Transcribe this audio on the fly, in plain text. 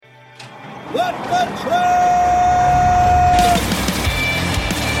Let the truck!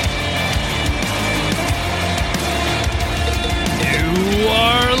 You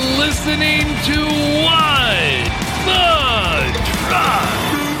are listening to What the Truck.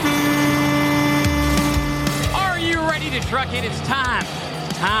 Are you ready to truck it? It's time.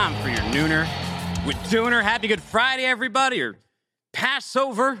 It's time for your nooner with Dooner. Happy Good Friday, everybody, or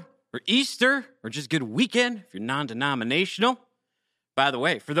Passover, or Easter, or just good weekend if you're non-denominational. By the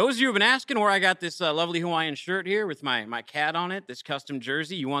way, for those of you who have been asking where I got this lovely Hawaiian shirt here with my cat on it, this custom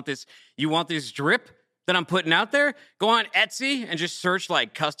jersey, you want this drip that I'm putting out there? Go on Etsy and just search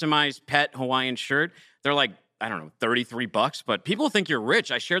like customized pet Hawaiian shirt. They're like, I don't know, $33, but people think you're rich.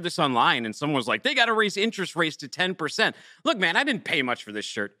 I shared this online and someone was like, they got to raise interest rates to 10%. Look, man, I didn't pay much for this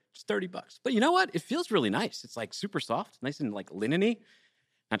shirt. It's $30. But you know what? It feels really nice. It's like super soft, nice and like linen-y.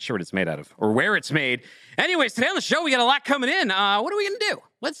 Not sure what it's made out of or where it's made. Anyways, today on the show, we got a lot coming in. What are we going to do?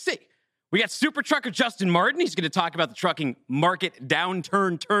 Let's see. We got super trucker Justin Martin. He's going to talk about the trucking market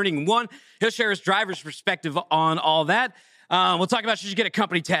downturn turning one. He'll share his driver's perspective on all that. We'll talk about should you get a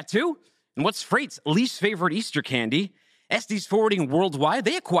company tattoo and what's Freight's least favorite Easter candy. Estes Forwarding Worldwide,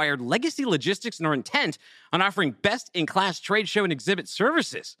 they acquired Legacy Logistics and are intent on offering best-in-class trade show and exhibit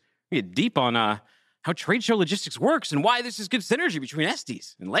services. We get deep on how trade show logistics works and why this is good synergy between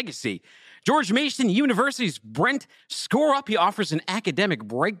Estes and Legacy. George Mason University's Brent Score Up. He offers an academic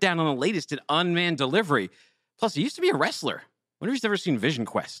breakdown on the latest in unmanned delivery. Plus, he used to be a wrestler. Wonder if he's ever seen Vision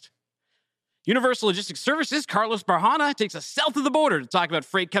Quest. Universal Logistics Services, Carlos Barjana takes us south of the border to talk about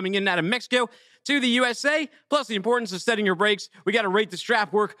freight coming in and out of Mexico to the USA, plus the importance of setting your brakes. We got to rate the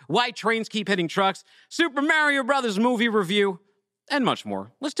strap work, why trains keep hitting trucks, Super Mario Brothers movie review, and much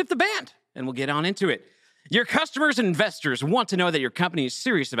more. Let's tip the band, and we'll get on into it. Your customers and investors want to know that your company is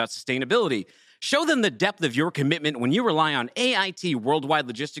serious about sustainability. Show them the depth of your commitment when you rely on AIT Worldwide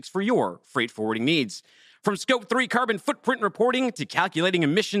Logistics for your freight forwarding needs. From Scope 3 carbon footprint reporting to calculating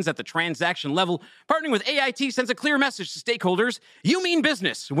emissions at the transaction level, partnering with AIT sends a clear message to stakeholders. You mean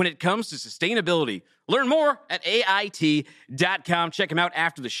business when it comes to sustainability. Learn more at AIT.com. Check them out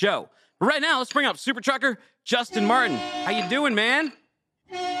after the show. But right now, let's bring up Super Trucker Justin Martin. How you doing, man?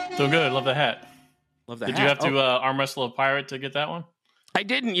 Doing good. Love the hat. Love the Did hat. you have to arm wrestle a pirate to get that one? I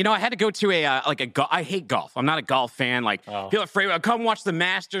didn't. You know, I had to go to I hate golf. I'm not a golf fan. People are afraid, come watch the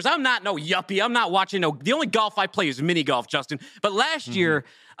Masters. I'm not no yuppie. I'm not watching the only golf I play is mini golf, Justin. But last year,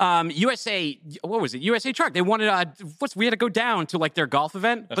 USA Truck, they wanted, we had to go down to like their golf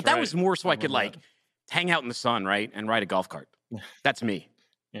event. That's but that right. was more so I could like hang out in the sun, right? And ride a golf cart. That's me.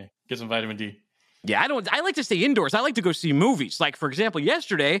 Yeah, get some vitamin D. Yeah, I like to stay indoors. I like to go see movies. Like, for example,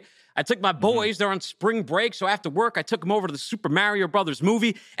 yesterday, I took my boys. They're on spring break, so after work, I took them over to the Super Mario Brothers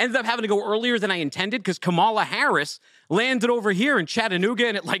movie. Ended up having to go earlier than I intended because Kamala Harris landed over here in Chattanooga,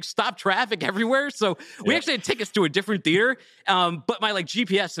 and it, stopped traffic everywhere. So we actually had tickets to a different theater, but my,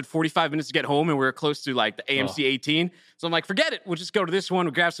 GPS said 45 minutes to get home, and we were close to, the AMC 18. So I'm like, forget it. We'll just go to this one.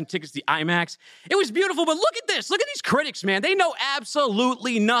 We'll grab some tickets to the IMAX. It was beautiful, but look at this. Look at these critics, man. They know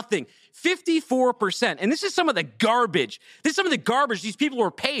absolutely nothing. 54%. And this is some of the garbage. This is some of the garbage these people were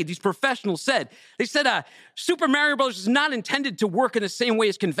paid, these professionals said. They said Super Mario Bros. Is not intended to work in the same way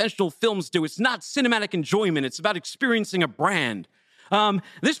as conventional films do. It's not cinematic enjoyment. It's about experiencing a brand.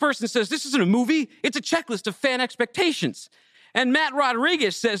 This person says this isn't a movie. It's a checklist of fan expectations. And Matt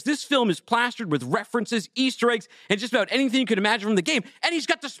Rodriguez says this film is plastered with references, Easter eggs, and just about anything you could imagine from the game. And he's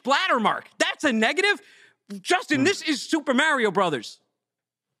got the splatter mark. That's a negative? Justin, this is Super Mario Brothers.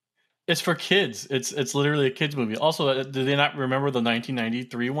 It's for kids. It's literally a kids movie. Also, do they not remember the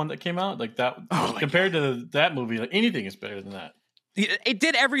 1993 one that came out? Like that compared to that movie, anything is better than that. It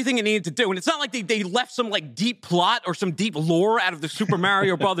did everything it needed to do. And it's not like they left some deep plot or some deep lore out of the Super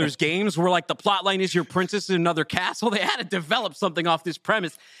Mario Brothers games where the plot line is your princess in another castle. They had to develop something off this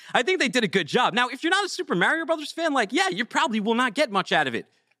premise. I think they did a good job. Now, if you're not a Super Mario Brothers fan, you probably will not get much out of it.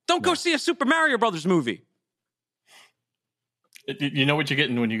 Don't go see a Super Mario Brothers movie. You know what you're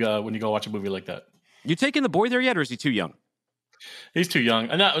getting when you go watch a movie like that. You taking the boy there yet, or is he too young? He's too young.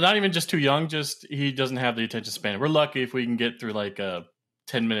 And not even just too young, just he doesn't have the attention span. We're lucky if we can get through a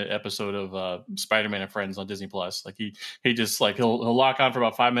 10-minute episode of Spider-Man and Friends on Disney Plus. He just he'll lock on for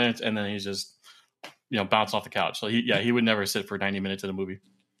about 5 minutes and then he's just bounce off the couch. So he would never sit for 90 minutes in a movie.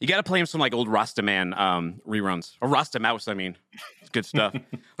 You got to play him some old Rasta Man reruns. Or Rasta Mouse, I mean. It's good stuff.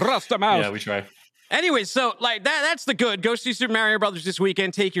 Rasta Mouse. Yeah, we try. Anyway, so that's the good. Go see Super Mario Brothers this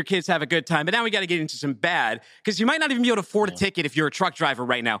weekend. Take your kids, have a good time. But now we got to get into some bad because you might not even be able to afford a ticket if you're a truck driver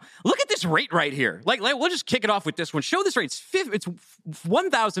right now. Look at this rate right here. We'll just kick it off with this one. Show this rate. It's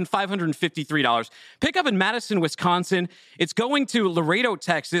 $1,553. Pick up in Madison, Wisconsin. It's going to Laredo,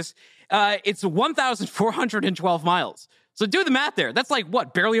 Texas. It's 1,412 miles. So do the math there. That's like,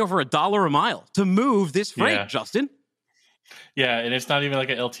 what, barely over $1 a mile to move this freight, Justin? Yeah, and it's not even like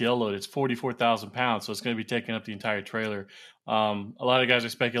an LTL load. It's 44,000 pounds, so it's going to be taking up the entire trailer. A lot of guys are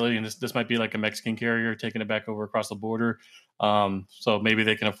speculating this might be like a Mexican carrier taking it back over across the border. So maybe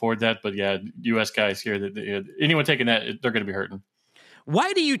they can afford that. But yeah, U.S. guys here, anyone taking that, they're going to be hurting.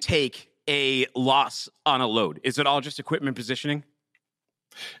 Why do you take a loss on a load? Is it all just equipment positioning?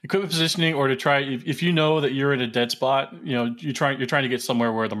 Equipment positioning, or to try, if you know that you're in a dead spot, you're trying to get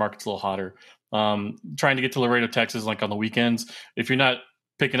somewhere where the market's a little hotter. Trying to get to Laredo, Texas, like on the weekends. If you're not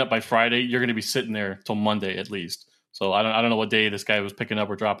picking up by Friday, you're going to be sitting there till Monday at least. So I don't know what day this guy was picking up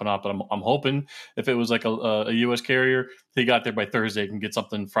or dropping off, but I'm hoping if it was like a U.S. carrier, he got there by Thursday and get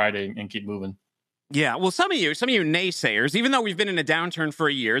something Friday and keep moving. Yeah, well, some of you naysayers, even though we've been in a downturn for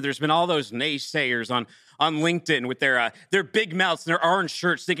a year, there's been all those naysayers on LinkedIn with their big mouths and their orange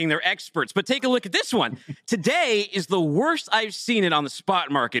shirts thinking they're experts. But take a look at this one. Today is the worst I've seen it on the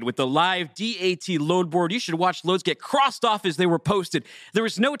spot market with the live DAT load board. You should watch loads get crossed off as they were posted. There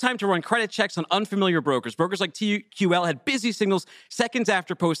was no time to run credit checks on unfamiliar brokers. Brokers like TQL had busy signals seconds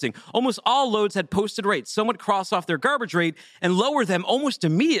after posting. Almost all loads had posted rates. Some would cross off their garbage rate and lower them almost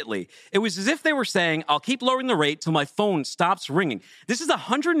immediately. It was as if they were saying, I'll keep lowering the rate till my phone stops ringing. This is a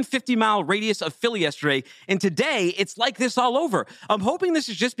 150-mile radius of Philly yesterday, and today it's like this all over. I'm hoping this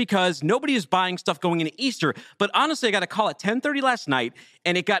is just because nobody is buying stuff going into Easter, but honestly, I got a call at 10:30 last night,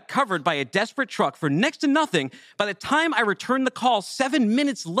 and it got covered by a desperate truck for next to nothing. By the time I returned the call 7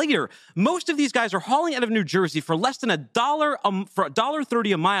 minutes later, most of these guys are hauling out of New Jersey for less than $1, for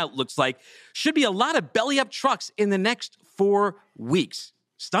 $1.30 a mile, it looks like. Should be a lot of belly-up trucks in the next 4 weeks.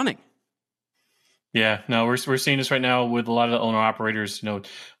 Stunning. Yeah, no, we're seeing this right now with a lot of the owner-operators. When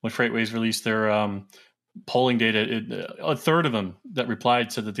Freightways released their polling data, a third of them that replied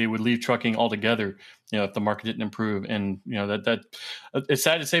said that they would leave trucking altogether, if the market didn't improve. And that it's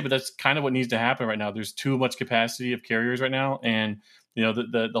sad to say, but that's kind of what needs to happen right now. There's too much capacity of carriers right now, and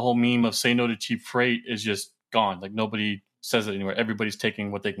the whole meme of say no to cheap freight is just gone. Like nobody says it anymore. Everybody's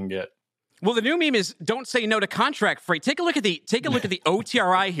taking what they can get. Well, the new meme is don't say no to contract freight. Take a look at the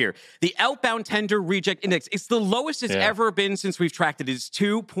OTRI here, the outbound tender reject index. It's the lowest it's ever been since we've tracked it. It's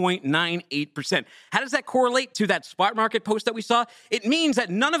 2.98%. How does that correlate to that spot market post that we saw? It means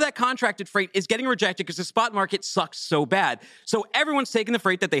that none of that contracted freight is getting rejected because the spot market sucks so bad. So everyone's taking the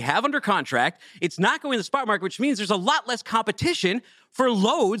freight that they have under contract. It's not going to the spot market, which means there's a lot less competition for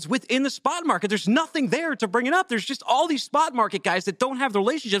loads within the spot market. There's nothing there to bring it up. There's just all these spot market guys that don't have the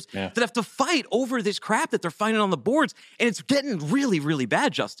relationships that have to fight over this crap that they're finding on the boards. And it's getting really, really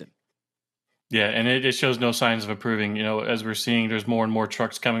bad, Justin. Yeah, and it shows no signs of improving. As we're seeing, there's more and more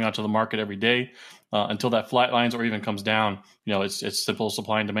trucks coming onto the market every day until that flatlines or even comes down. It's simple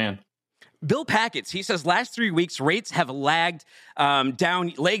supply and demand. Bill Packett's, he says last 3 weeks, rates have lagged down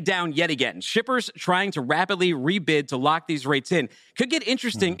yet again. Shippers trying to rapidly rebid to lock these rates in. Could get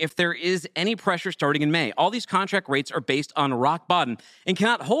interesting if there is any pressure starting in May. All these contract rates are based on rock bottom and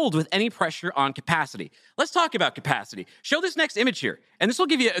cannot hold with any pressure on capacity. Let's talk about capacity. Show this next image here, and this will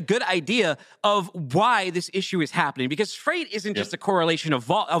give you a good idea of why this issue is happening, because freight isn't just a correlation of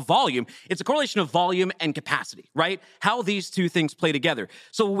volume. It's a correlation of volume and capacity, right? How these two things play together.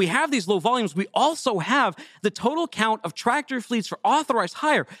 So we have these low volumes. We also have the total count of tractor fleets for authorized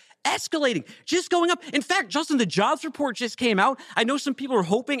hire escalating, just going up. In fact, Justin, the jobs report just came out. I know some people are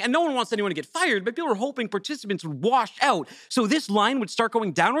hoping, and no one wants anyone to get fired, but people are hoping participants would wash out so this line would start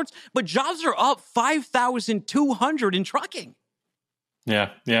going downwards. But jobs are up 5,200 in trucking. Yeah.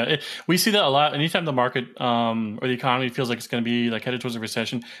 We see that a lot. Anytime the market or the economy feels like it's going to be like headed towards a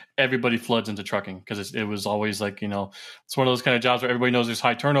recession, everybody floods into trucking because it was always like, it's one of those kind of jobs where everybody knows there's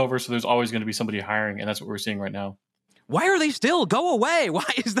high turnover. So there's always going to be somebody hiring. And that's what we're seeing right now. Why are they still? Go away. Why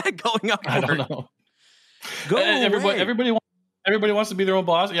is that going up? I don't know. Away. Everybody wants to be their own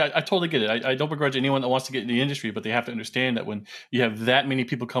boss. Yeah, I totally get it. I don't begrudge anyone that wants to get in the industry, but they have to understand that when you have that many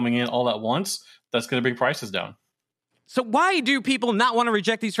people coming in all at once, that's going to bring prices down. So why do people not want to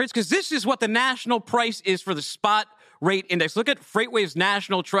reject these rates? Because this is what the national price is for the spot rate index. Look at Freightways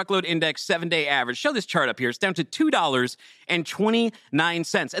National Truckload Index 7-day average. Show this chart up here. It's down to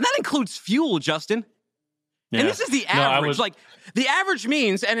 $2.29. And that includes fuel, Justin. Yeah. And this is the average. The average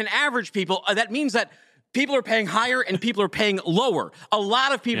means, and an average people, that means that people are paying higher and people are paying lower. A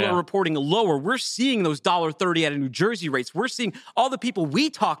lot of people are reporting lower. We're seeing those $1.30 out of New Jersey rates. We're seeing all the people we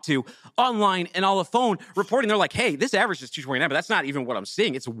talk to online and on the phone reporting. They're like, hey, this average is $2.29, but that's not even what I'm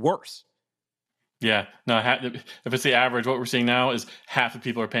seeing. It's worse. Yeah. No, if it's the average, what we're seeing now is half of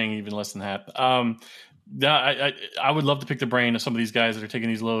people are paying even less than half. Yeah, I would love to pick the brain of some of these guys that are taking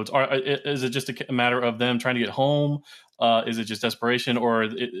these loads. Is it just a matter of them trying to get home? Is it just desperation, or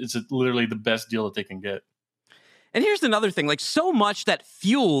is it literally the best deal that they can get? And here's another thing, like so much that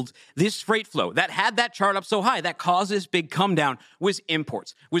fueled this freight flow, that had that chart up so high, that caused this big come down, was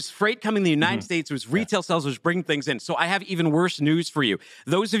imports, was freight coming to the United States, was retail sales, was bringing things in. So I have even worse news for you.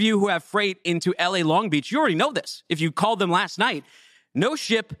 Those of you who have freight into LA Long Beach, you already know this. If you called them last night, no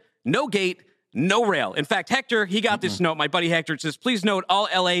ship, no gate, no rail. In fact, Hector, he got this note. My buddy Hector says, please note all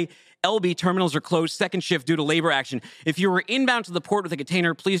LA LB terminals are closed second shift due to labor action. If you were inbound to the port with a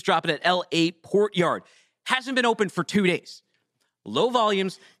container, please drop it at LA Port Yard. Hasn't been open for 2 days. Low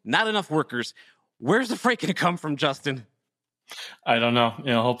volumes, not enough workers. Where's the freight going to come from, Justin? I don't know.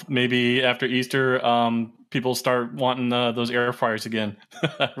 Hope maybe after Easter, people start wanting those air fryers again.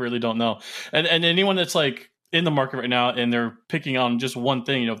 I really don't know. And anyone that's like in the market right now and they're picking on just one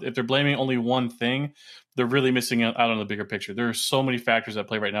thing, if they're blaming only one thing, they're really missing out on the bigger picture. There are so many factors at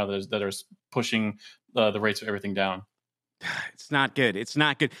play right now that are pushing the rates of everything down. It's not good. It's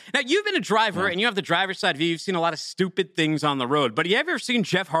not good. Now, you've been a driver, and you have the driver's side view. You've seen a lot of stupid things on the road. But have you ever seen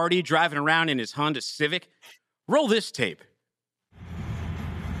Jeff Hardy driving around in his Honda Civic? Roll this tape.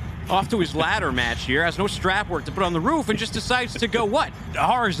 Off to his ladder match here. Has no strap work to put on the roof and just decides to go, what,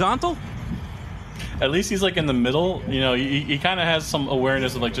 horizontal? At least he's like in the middle. He kind of has some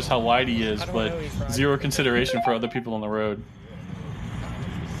awareness of like just how wide he is, but zero consideration for other people on the road.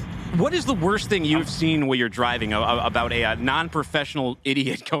 What is the worst thing you've seen while you're driving about a non-professional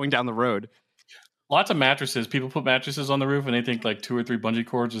idiot going down the road? Lots of mattresses. People put mattresses on the roof and they think like 2 or 3 bungee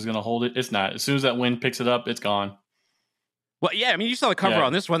cords is going to hold it. It's not. As soon as that wind picks it up, it's gone. Well, yeah, I mean, you saw the cover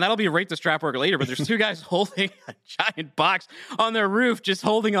on this one. That'll be rate the strap work later, but there's 2 guys holding a giant box on their roof, just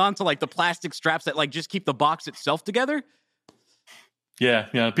holding on to like the plastic straps that like just keep the box itself together.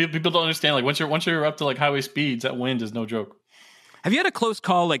 Yeah. People don't understand. Like once you're up to like highway speeds, that wind is no joke. Have you had a close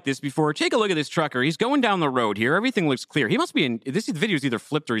call like this before? Take a look at this trucker. He's going down the road here. Everything looks clear. He must be in this. The video is either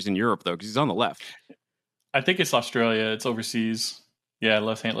flipped or he's in Europe though, because he's on the left. I think it's Australia. It's overseas. Yeah,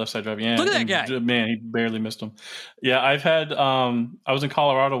 left side driving. Yeah, look at that guy. Man, he barely missed him. Yeah, I've had. I was in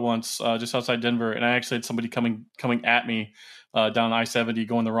Colorado once, just outside Denver, and I actually had somebody coming at me down I-70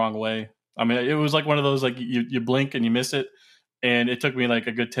 going the wrong way. I mean, it was like one of those like you blink and you miss it. And it took me like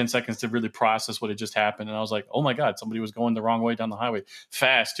a good 10 seconds to really process what had just happened. And I was like, oh my God, somebody was going the wrong way down the highway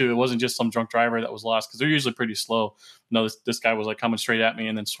fast too. It wasn't just some drunk driver that was lost because they're usually pretty slow. No, this guy was like coming straight at me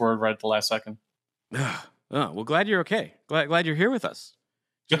and then swerved right at the last second. Oh, well, glad you're okay. Glad you're here with us.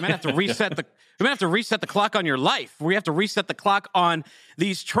 You might have to reset the clock on your life. We have to reset the clock on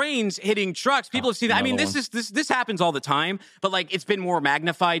these trains hitting trucks. People have seen that. I mean, this happens all the time, but like it's been more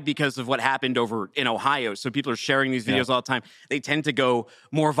magnified because of what happened over in Ohio. So people are sharing these videos all the time. They tend to go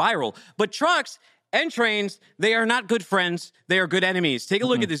more viral. But trucks and trains, they are not good friends. They are good enemies. Take a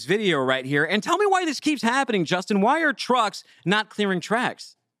look at this video right here and tell me why this keeps happening, Justin. Why are trucks not clearing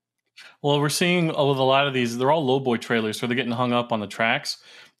tracks? Well, we're seeing with a lot of these, they're all lowboy trailers, so they're getting hung up on the tracks.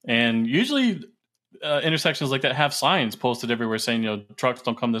 And usually intersections like that have signs posted everywhere saying, trucks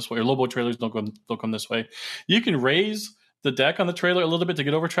don't come this way, or lowboy trailers don't come this way. You can raise the deck on the trailer a little bit to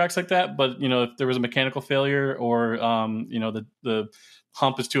get over tracks like that, but if there was a mechanical failure or the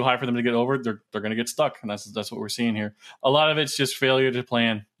hump is too high for them to get over, they're going to get stuck, and that's what we're seeing here. A lot of it's just failure to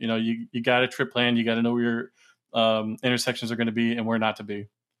plan. You got a trip plan, you got to know where your intersections are going to be and where not to be.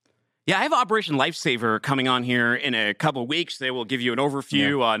 Yeah, I have Operation Lifesaver coming on here in a couple of weeks. They will give you an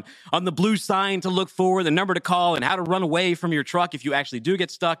overview on the blue sign to look for, the number to call, and how to run away from your truck if you actually do get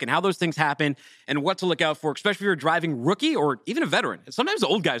stuck, and how those things happen, and what to look out for, especially if you're a driving rookie or even a veteran. Sometimes the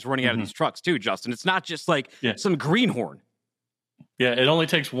old guys are running out of these trucks too, Justin. It's not just like some greenhorn. Yeah, it only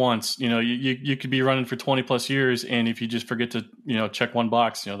takes once. You could be running for 20 plus years, and if you just forget to check one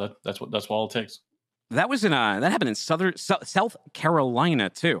box, that's all it takes. That was that happened in South Carolina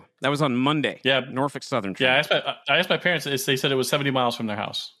too. That was on Monday. Yeah, Norfolk Southern. Yeah, I asked my parents. They said it was 70 miles from their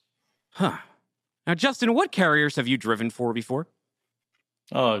house. Huh. Now, Justin, what carriers have you driven for before?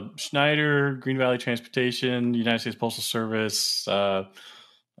 Schneider, Green Valley Transportation, United States Postal Service,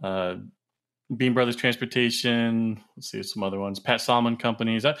 Beam Brothers Transportation. Let's see, some other ones. Pat Salmon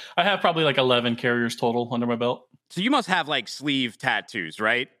Companies. I have probably like 11 carriers total under my belt. So you must have like sleeve tattoos,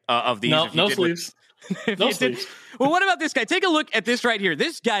 right? Of these? No sleeves. No sleeves. Well, what about this guy? Take a look at this right here.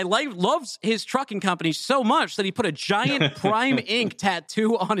 This guy loves his trucking company so much that he put a giant Prime Ink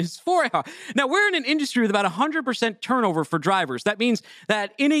tattoo on his forehead. Now, we're in an industry with about 100% turnover for drivers. That means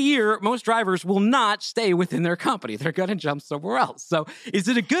that in a year, most drivers will not stay within their company. They're going to jump somewhere else. So is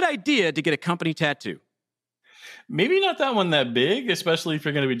it a good idea to get a company tattoo? Maybe not that one that big, especially if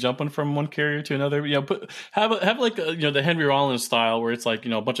you're going to be jumping from one carrier to another. Have like the Henry Rollins style where it's like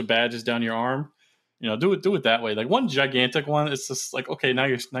a bunch of badges down your arm. Do it that way. Like one gigantic one, it's just like okay, now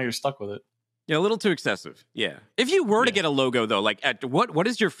you're stuck with it. Yeah, a little too excessive. Yeah. If you were to get a logo though, like what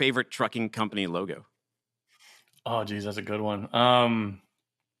is your favorite trucking company logo? Oh, geez, that's a good one.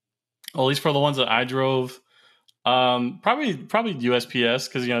 At least for the ones that I drove, probably USPS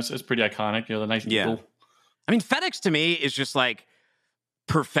because it's pretty iconic. The nice eagle. I mean, FedEx to me is just like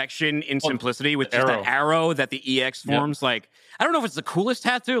perfection in simplicity with just that arrow that the EX forms. Yep. Like, I don't know if it's the coolest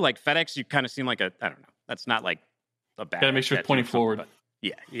tattoo. Like FedEx, you kind of seem like I don't know. That's not like a bad. Gotta make sure it's pointing forward.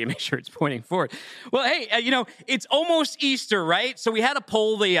 Yeah, you make sure it's pointing forward. Well, hey, it's almost Easter, right? So we had to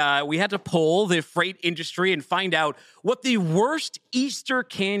poll the freight industry and find out what the worst Easter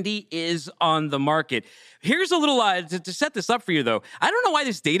candy is on the market. Here's a little to set this up for you, though. I don't know why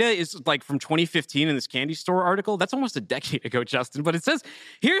this data is like from 2015 in this candy store article. That's almost a decade ago, Justin. But it says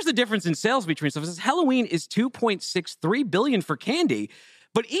here's the difference in sales between stuff. It says Halloween is $2.63 billion for candy,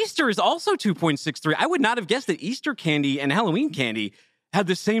 but Easter is also $2.63. I would not have guessed that Easter candy and Halloween candy had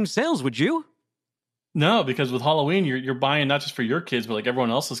the same sales, would you? No, because with Halloween, you're buying not just for your kids, but like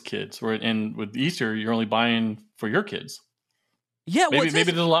everyone else's kids. And with Easter, you're only buying for your kids. Yeah, maybe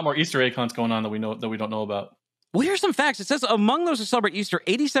there's a lot more Easter egg hunts going on that we don't know about. Well, here's some facts. It says among those who celebrate Easter,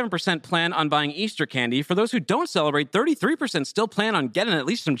 87% plan on buying Easter candy. For those who don't celebrate, 33% still plan on getting at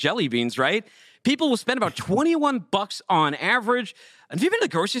least some jelly beans, right? People will spend about $21 on average. And if you've been to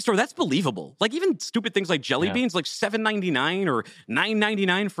the grocery store, that's believable. Like even stupid things like jelly beans, like $7.99 or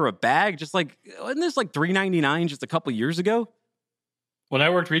 $9.99 for a bag. Just like, wasn't this like $3.99 just a couple years ago? When I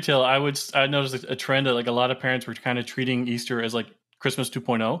worked retail, I noticed a trend that like a lot of parents were kind of treating Easter as like Christmas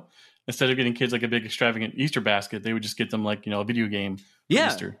 2.0. Instead of getting kids like a big extravagant Easter basket, they would just get them like, a video game for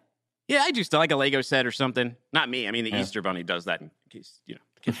Easter. Yeah, I do still like a Lego set or something. Not me. I mean, the Easter Bunny does that in case, the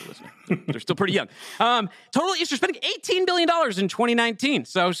kids are listening. They're still pretty young. Total Easter spending $18 billion in 2019.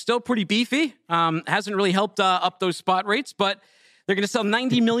 So still pretty beefy. Hasn't really helped up those spot rates, but they're going to sell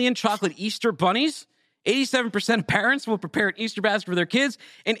 90 million chocolate Easter bunnies. 87% of parents will prepare an Easter basket for their kids,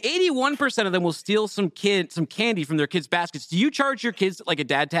 and 81% of them will steal some candy from their kids' baskets. Do you charge your kids like a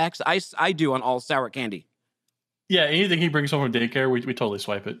dad tax? I do on all sour candy. Yeah, anything he brings home from daycare, we totally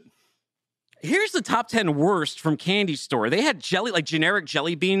swipe it. Here's the top 10 worst from Candy Store. They had generic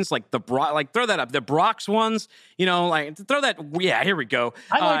jelly beans, like throw that up. The Brock's ones, throw that. Yeah, here we go.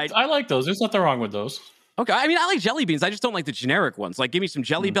 I like those. There's nothing wrong with those. Okay, I mean, I like jelly beans. I just don't like the generic ones. Like, give me some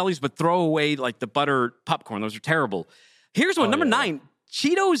Jelly Bellies, but throw away, like, the butter popcorn. Those are terrible. Here's one, number 9,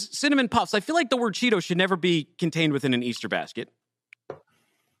 Cheetos Cinnamon Puffs. I feel like the word Cheetos should never be contained within an Easter basket.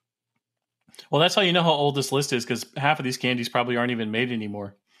 Well, that's how you know how old this list is, because half of these candies probably aren't even made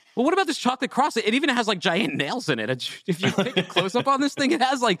anymore. Well, what about this chocolate cross? It even has, like, giant nails in it. If you take a close-up on this thing, it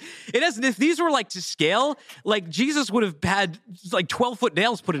has, if these were, like, to scale, like, Jesus would have had, like, 12-foot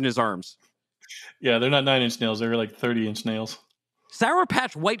nails put in his arms. Yeah, they're not 9-inch nails. They're like 30-inch nails. Sour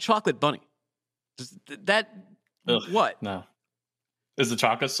Patch White Chocolate Bunny. What? No. Is the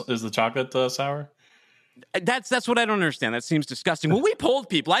chocolate sour? That's what I don't understand. That seems disgusting. Well, we polled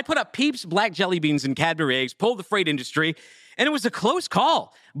people. I put up Peeps, Black Jelly Beans, and Cadbury Eggs, polled the freight industry, and it was a close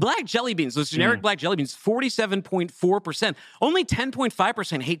call. Black Jelly Beans, those generic Black Jelly Beans, 47.4%. Only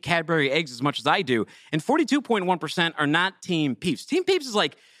 10.5% hate Cadbury Eggs as much as I do, and 42.1% are not Team Peeps. Team Peeps is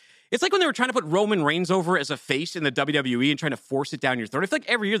like, it's like when they were trying to put Roman Reigns over as a face in the WWE and trying to force it down your throat. I feel like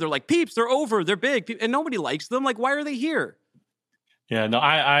every year they're like, Peeps, they're over, they're big, and nobody likes them. Like, why are they here? Yeah, no,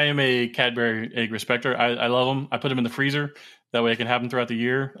 I am a Cadbury egg respecter. I love them. I put them in the freezer. That way I can have them throughout the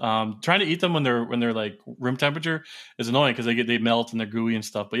year. Trying to eat them when they're like room temperature is annoying because they melt and they're gooey and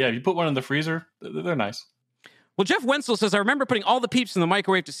stuff. But yeah, if you put one in the freezer, they're nice. Well, Jeff Wenzel says, I remember putting all the Peeps in the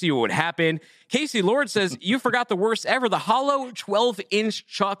microwave to see what would happen. Casey Lord says, you forgot the worst ever, the hollow 12-inch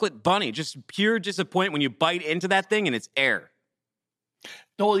chocolate bunny. Just pure disappointment when you bite into that thing and it's air.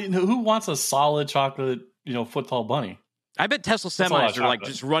 No, who wants a solid chocolate, foot-tall bunny? I bet Tesla semis are like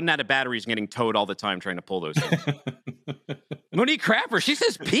just running out of batteries and getting towed all the time trying to pull those things. Monique Crapper, she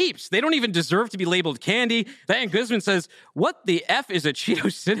says Peeps. They don't even deserve to be labeled candy. Diane Guzman says, what the F is a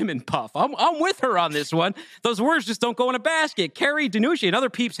Cheeto cinnamon puff? I'm with her on this one. Those words just don't go in a basket. Carrie Danucci, another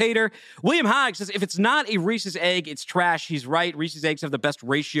Peeps hater. William Hogg says, if it's not a Reese's egg, it's trash. He's right. Reese's eggs have the best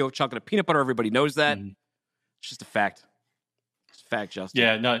ratio of chocolate to peanut butter. Everybody knows that. It's just a fact. Fact, Justin.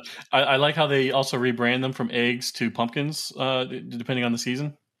 Yeah, no, I like how they also rebrand them from eggs to pumpkins, depending on the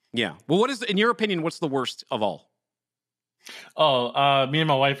season. Yeah. Well, in your opinion, what's the worst of all? Oh, me and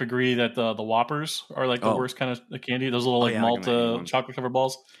my wife agree that the Whoppers are like the worst kind of candy. Those little malt chocolate covered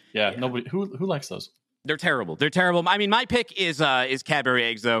balls. Yeah, nobody who likes those. They're terrible. They're terrible. I mean, my pick is Cadbury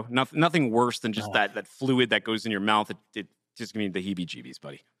eggs, though. Nothing worse than just that fluid that goes in your mouth. It just gives me the heebie-jeebies,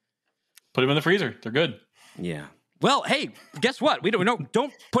 buddy. Put them in the freezer. They're good. Yeah. Well, hey, guess what?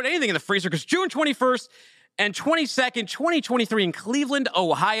 Don't put anything in the freezer because June 21st and 22nd, 2023 in Cleveland,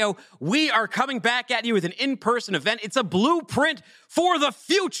 Ohio, we are coming back at you with an in-person event. It's a blueprint for the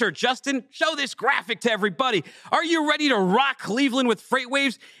future. Justin, show this graphic to everybody. Are you ready to rock Cleveland with Freight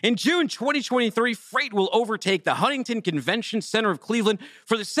Waves? In June 2023, Freight will overtake the Huntington Convention Center of Cleveland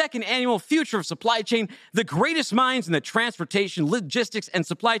for the second annual Future of Supply Chain. The greatest minds in the transportation, logistics, and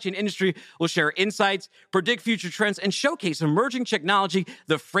supply chain industry will share insights, predict future trends, and showcase emerging technology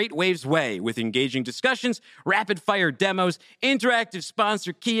the Freight Waves way with engaging discussions, rapid-fire demos, interactive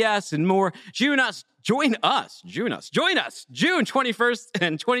sponsor kiosks, and more. Join us, June 21st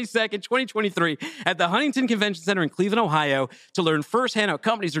and 22nd, 2023 at the Huntington Convention Center in Cleveland, Ohio to learn firsthand how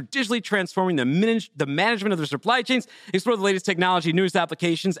companies are digitally transforming the management of their supply chains, explore the latest technology, newest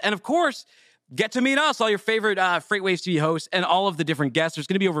applications, and of course, get to meet us, all your favorite FreightWaves TV hosts, and all of the different guests. There's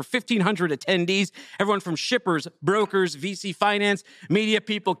going to be over 1,500 attendees, everyone from shippers, brokers, VC finance, media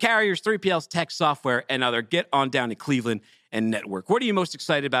people, carriers, 3PLs, tech, software, and other. Get on down to Cleveland and network. What are you most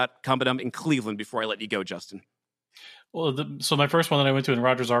excited about coming up in Cleveland before I let you go, Justin? Well, so my first one that I went to in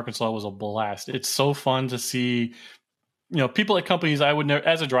Rogers, Arkansas was a blast. It's so fun to see, people at companies I would never,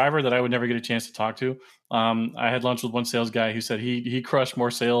 as a driver, that I would never get a chance to talk to. I had lunch with one sales guy who said he crushed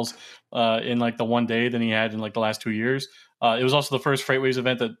more sales in like the one day than he had in like the last 2 years. It was also the first FreightWaves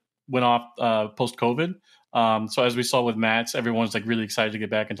event that went off post-COVID. So as we saw with Matt's, everyone's like really excited to get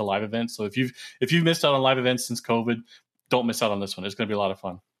back into live events. So if you've missed out on live events since COVID, don't miss out on this one. It's going to be a lot of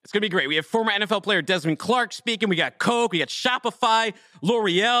fun. It's going to be great. We have former NFL player Desmond Clark speaking. We got Coke. We got Shopify,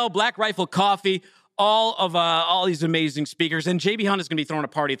 L'Oreal, Black Rifle Coffee, all these amazing speakers. And JB Hunt is going to be throwing a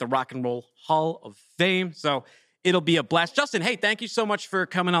party at the Rock and Roll Hall of Fame. So it'll be a blast. Justin, hey, thank you so much for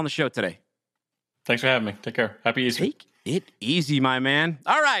coming on the show today. Thanks for having me. Take care. Happy Easter. Take it easy, my man.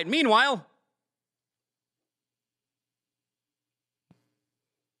 All right. Meanwhile,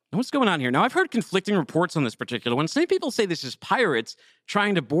 what's going on here? Now, I've heard conflicting reports on this particular one. Some people say this is pirates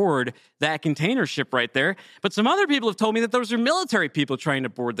trying to board that container ship right there. But some other people have told me that those are military people trying to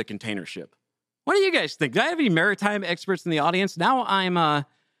board the container ship. What do you guys think? Do I have any maritime experts in the audience? Now I'm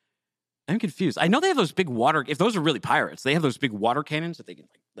confused. I know they have those big water, if those are really pirates, they have those big water cannons that they can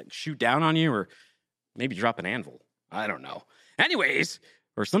like shoot down on you or maybe drop an anvil. I don't know. Anyways,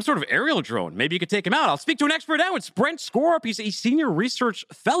 or some sort of aerial drone. Maybe you could take him out. I'll speak to an expert now. It's Brent Skorup. He's a senior research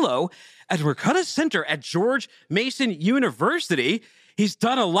fellow at Ricotta Center at George Mason University. He's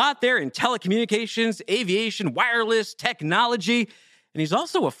done a lot there in telecommunications, aviation, wireless, technology, and he's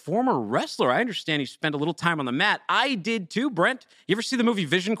also a former wrestler. I understand he spent a little time on the mat. I did too, Brent. You ever see the movie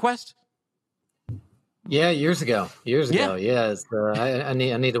Vision Quest? Yeah, years ago. Yeah, I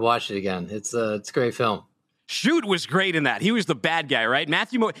need to watch it again. It's a great film. Shoot was great in that. He was the bad guy, right?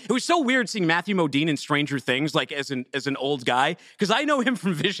 It was so weird seeing Matthew Modine in Stranger Things, like as an old guy, because I know him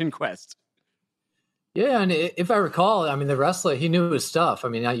from Vision Quest. Yeah, and if I recall, I mean, the wrestler, he knew his stuff. I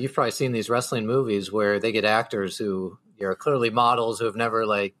mean, you've probably seen these wrestling movies where they get actors who are clearly models who have never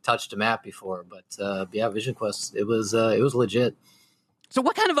like touched a mat before. But yeah, Vision Quest, it was legit. So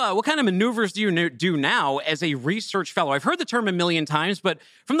what kind of maneuvers do you do now as a research fellow? I've heard the term a million times, but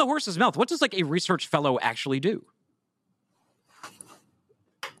from the horse's mouth, what does like a research fellow actually do?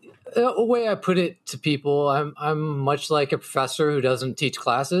 A way I put it to people, I'm much like a professor who doesn't teach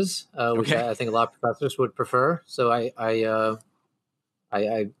classes, which I think a lot of professors would prefer. So I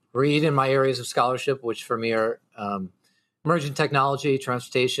read in my areas of scholarship, which for me are emerging technology,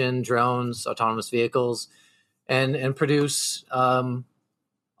 transportation, drones, autonomous vehicles, and produce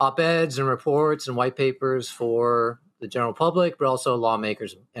op-eds and reports and white papers for the general public, but also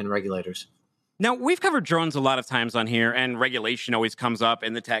lawmakers and regulators. Now, we've covered drones a lot of times on here, and regulation always comes up,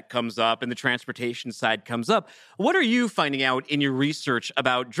 and the tech comes up, and the transportation side comes up. What are you finding out in your research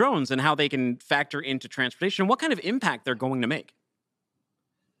about drones and how they can factor into transportation? What kind of impact they're going to make?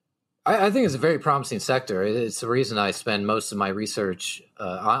 I think it's a very promising sector. It's the reason I spend most of my research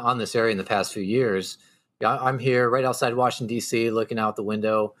on this area in the past few years. I'm here right outside Washington, D.C., looking out the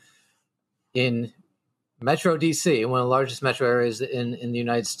window in Metro D.C., one of the largest metro areas in the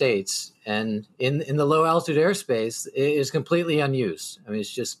United States. And in the low-altitude airspace, it is completely unused. I mean,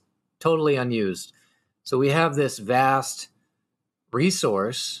 it's just totally unused. So we have this vast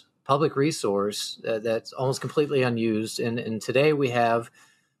resource, public resource, that's almost completely unused. And today we have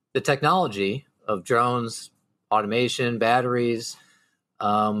the technology of drones, automation, batteries,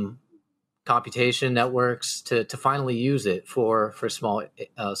 computation networks to finally use it for small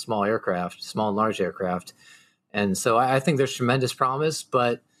aircraft, small and large aircraft. And so I think there's tremendous promise,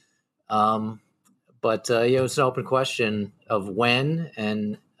 but it's an open question of when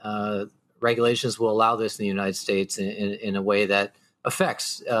and regulations will allow this in the United States in a way that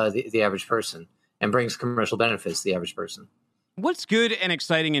affects the average person and brings commercial benefits to the average person. What's good and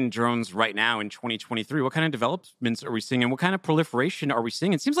exciting in drones right now in 2023? What kind of developments are we seeing, and what kind of proliferation are we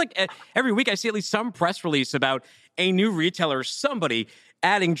seeing? It seems like every week I see at least some press release about a new retailer, somebody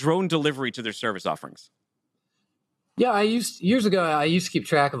adding drone delivery to their service offerings. Yeah, years ago, I used to keep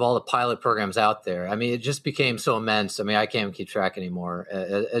track of all the pilot programs out there. I mean, it just became so immense. I mean, I can't keep track anymore.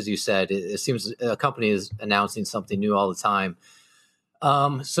 As you said, it seems a company is announcing something new all the time.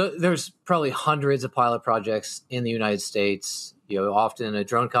 So there's probably hundreds of pilot projects in the United States. Often a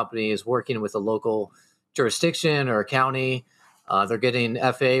drone company is working with a local jurisdiction or a county. They're getting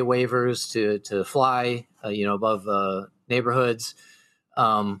FAA waivers to fly, above neighborhoods.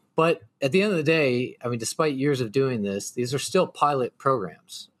 But at the end of the day, I mean, despite years of doing this, these are still pilot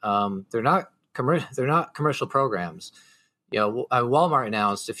programs. They're not commercial programs. Walmart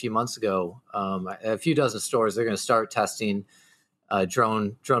announced a few months ago, a few dozen stores, they're going to start testing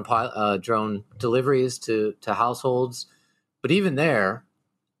drone deliveries to households. But even there,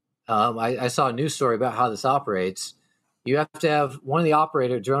 I saw a news story about how this operates. You have to have one of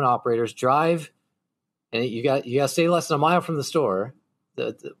the drone operators drive, and you got to stay less than a mile from the store.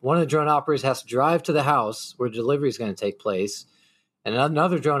 One of the drone operators has to drive to the house where delivery is going to take place, and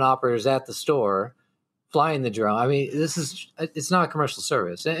another drone operator is at the store flying the drone. I mean, it's not a commercial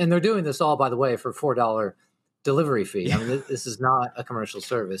service, and they're doing this all, by the way, for $4 delivery fee. I mean, this is not a commercial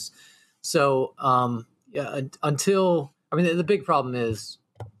service. So the big problem is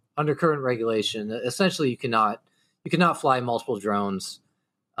under current regulation, essentially you cannot fly multiple drones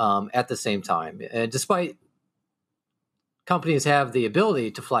at the same time, and despite companies have the ability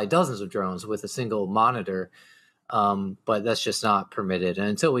to fly dozens of drones with a single monitor, but that's just not permitted. And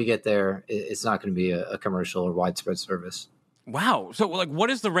until we get there, it's not going to be a commercial or widespread service. Wow. So, what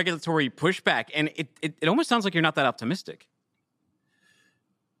is the regulatory pushback? And it almost sounds like you're not that optimistic.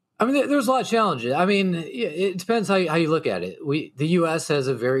 I mean, there's a lot of challenges. I mean, it depends how you look at it. The U.S. has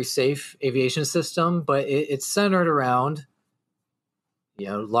a very safe aviation system, but it's centered around,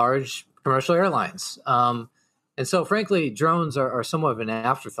 large commercial airlines. And so, frankly, drones are somewhat of an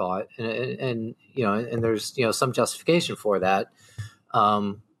afterthought, and there's some justification for that.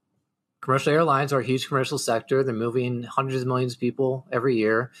 Commercial airlines are a huge commercial sector; they're moving hundreds of millions of people every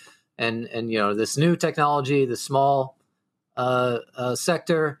year, and this new technology, the small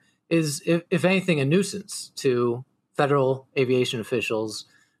sector, is if anything a nuisance to federal aviation officials.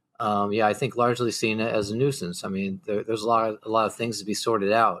 I think largely seen as a nuisance. I mean, there's a lot of things to be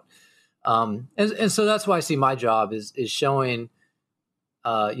sorted out. And so that's why I see my job is showing,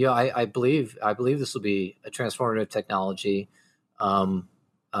 I believe this will be a transformative technology,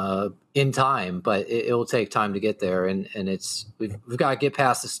 in time, but it will take time to get there. And we've got to get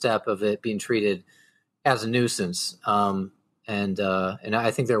past the step of it being treated as a nuisance. And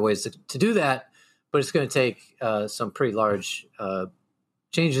I think there are ways to do that, but it's going to take, some pretty large,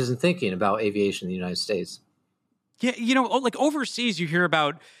 changes in thinking about aviation in the United States. Yeah. Like overseas, you hear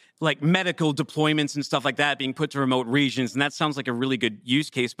about like medical deployments and stuff like that being put to remote regions. And that sounds like a really good use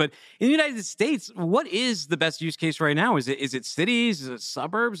case. But in the United States, what is the best use case right now? Is it cities? Is it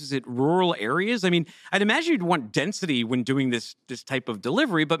suburbs? Is it rural areas? I mean, I'd imagine you'd want density when doing this type of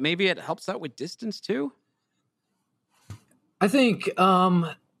delivery, but maybe it helps out with distance too. I think,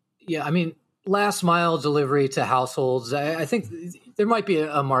 last mile delivery to households, I think there might be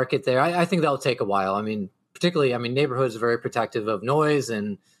a market there. I think that'll take a while. I mean, particularly, neighborhoods are very protective of noise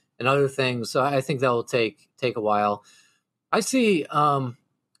and other things. So I think that will take a while. I see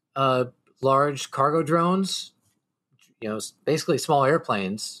large cargo drones, basically small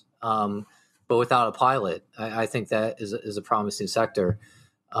airplanes, but without a pilot. I think that is a promising sector.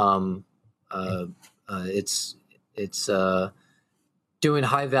 It's doing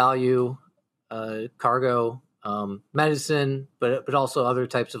high value cargo, medicine, but also other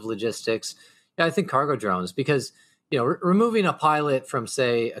types of logistics. I think cargo drones, because removing a pilot from,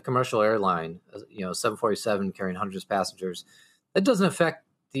 say, a commercial airline, 747 carrying hundreds of passengers, that doesn't affect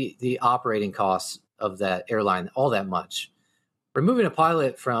the operating costs of that airline all that much. Removing a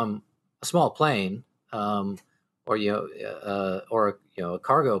pilot from a small plane, or a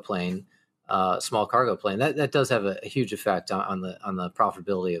cargo plane, small cargo plane, that does have a huge effect on the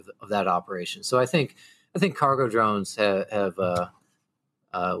profitability of that operation. So I think cargo drones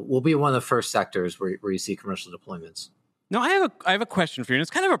will be one of the first sectors where you see commercial deployments. Now, I have a question for you, and it's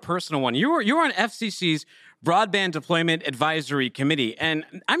kind of a personal one. You were on FCC's Broadband Deployment Advisory Committee, and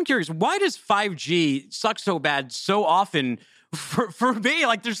I'm curious, why does 5G suck so bad so often for me?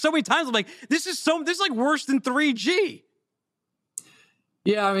 Like, there's so many times I'm like, this is like worse than 3G.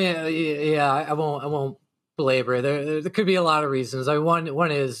 Yeah, I mean, I won't belabor it. There could be a lot of reasons. I mean,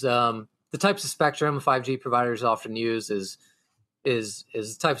 one is the types of spectrum 5G providers often use is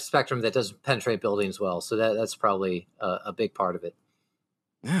the type of spectrum that doesn't penetrate buildings well. So that's probably a big part of it.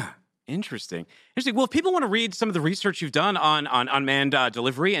 Yeah, interesting. Well, if people want to read some of the research you've done on unmanned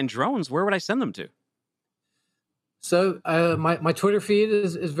delivery and drones, where would I send them to? So my Twitter feed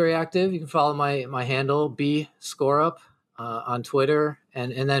is very active. You can follow my handle, bscoreup, on Twitter,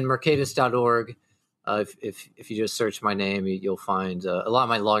 and then mercatus.org. If you just search my name, you'll find a lot of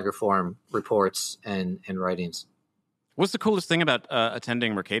my longer form reports and writings. What's the coolest thing about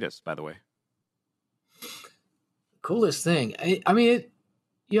attending Mercatus, by the way? Coolest thing? I mean,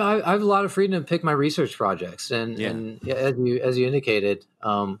 I have a lot of freedom to pick my research projects, and as you indicated,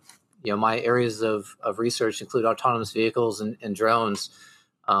 my areas of research include autonomous vehicles and drones,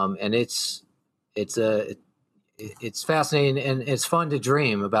 and it's fascinating and it's fun to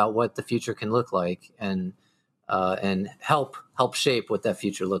dream about what the future can look like and help shape what that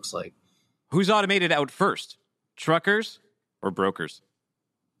future looks like. Who's automated out first? Truckers or brokers?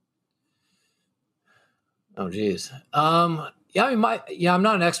 Oh, geez. I'm not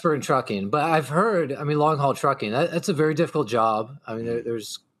an expert in trucking, but I've heard, long haul trucking, that's a very difficult job. I mean,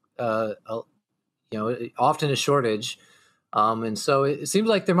 there's, often a shortage. And so it seems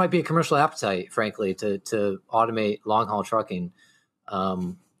like there might be a commercial appetite, frankly, to automate long haul trucking.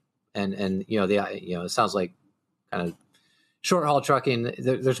 It sounds like kind of short haul trucking,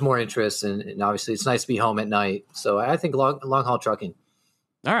 there's more interest, and obviously it's nice to be home at night. So I think long haul trucking.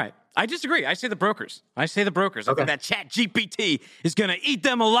 All right. I disagree. I say the brokers. Okay. I think that Chat GPT is going to eat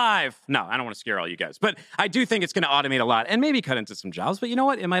them alive. No, I don't want to scare all you guys, but I do think it's going to automate a lot and maybe cut into some jobs. But you know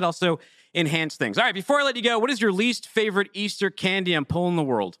what? It might also enhance things. All right. Before I let you go, what is your least favorite Easter candy and pull in the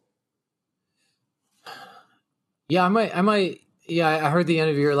world? Yeah, I might. Yeah, I heard the end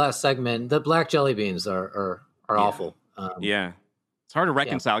of your last segment. The black jelly beans are awful. It's hard to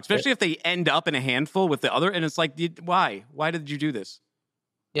reconcile, especially if they end up in a handful with the other. And it's like, why? Why did you do this?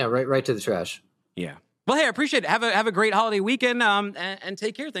 Yeah, right to the trash. Yeah. Well, hey, I appreciate it. Have a great holiday weekend and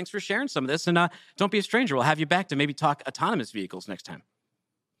take care. Thanks for sharing some of this. And don't be a stranger. We'll have you back to maybe talk autonomous vehicles next time.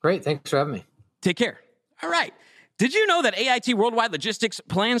 Great. Thanks for having me. Take care. All right. Did you know that AIT Worldwide Logistics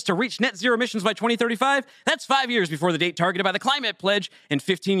plans to reach net zero emissions by 2035? That's 5 years before the date targeted by the Climate Pledge and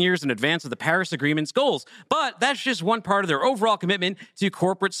 15 years in advance of the Paris Agreement's goals. But that's just one part of their overall commitment to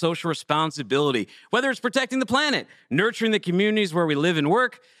corporate social responsibility. Whether it's protecting the planet, nurturing the communities where we live and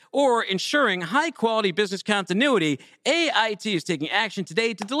work, or ensuring high-quality business continuity, AIT is taking action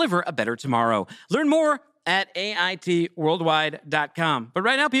today to deliver a better tomorrow. Learn more at AITworldwide.com. But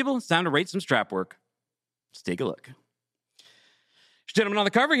right now, people, it's time to rate some strap work. Let's take a look. Gentlemen on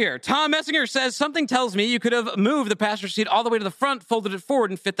the cover here. Tom Messinger says, something tells me you could have moved the passenger seat all the way to the front, folded it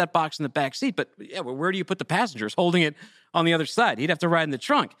forward, and fit that box in the back seat. But where do you put the passengers holding it on the other side? He'd have to ride in the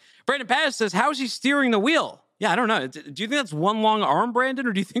trunk. Brandon Pattis says, how is he steering the wheel? Yeah, I don't know. Do you think that's one long arm, Brandon,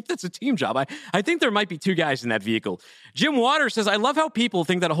 or do you think that's a team job? I think there might be two guys in that vehicle. Jim Waters says, I love how people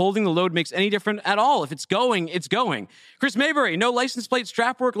think that holding the load makes any difference at all. If it's going, it's going. Chris Maybury, no license plate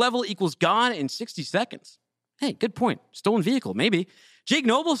strap work level equals gone in 60 seconds. Hey, good point. Stolen vehicle, maybe. Jake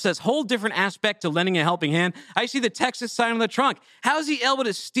Noble says, whole different aspect to lending a helping hand. I see the Texas sign on the trunk. How's he able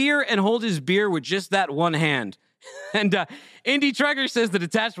to steer and hold his beer with just that one hand? And Indy Trucker says the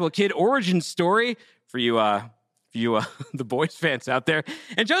detachable kid origin story for you, the boys fans out there.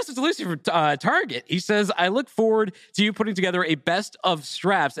 And Joseph DeLucy from Target, he says, I look forward to you putting together a best of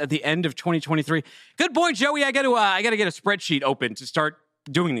straps at the end of 2023. Good point, Joey. I got to get a spreadsheet open to start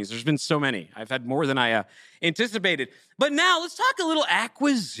doing these. There's been so many. I've had more than I anticipated. But now let's talk a little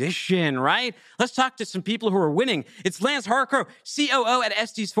acquisition, right? Let's talk to some people who are winning. It's Lance Harcrow, COO at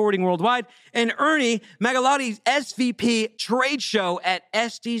Estes Forwarding Worldwide, and Ernie Magalotti, SVP Trade Show at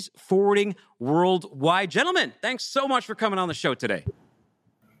Estes Forwarding Worldwide. Gentlemen, thanks so much for coming on the show today.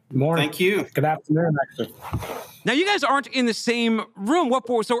 Good morning. Thank you. Good afternoon, actually. Now, you guys aren't in the same room.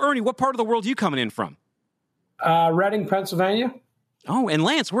 So, Ernie, what part of the world are you coming in from? Reading, Pennsylvania. Oh, and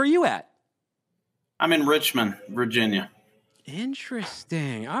Lance, where are you at? I'm in Richmond, Virginia.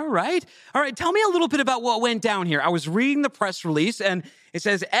 Interesting. All right. Tell me a little bit about what went down here. I was reading the press release, and it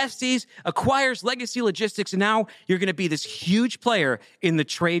says Estes acquires Legacy Logistics, and now you're going to be this huge player in the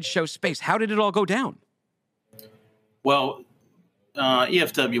trade show space. How did it all go down? Well,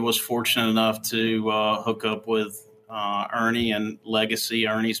 EFW was fortunate enough to hook up with Ernie and Legacy.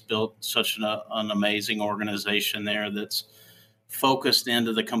 Ernie's built such an amazing organization there that's focused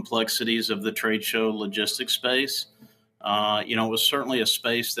into the complexities of the trade show logistics space. It was certainly a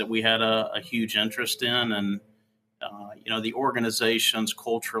space that we had a huge interest in, and the organizations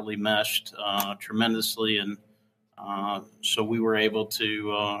culturally meshed tremendously, and so we were able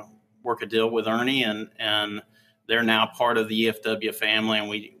to work a deal with Ernie, and they're now part of the EFW family, and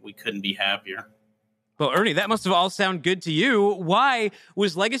we couldn't be happier. Well, Ernie, that must have all sounded good to you. Why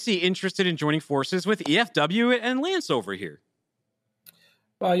was Legacy interested in joining forces with EFW and Lance over here?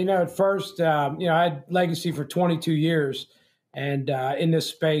 Well, at first, I had Legacy for 22 years and in this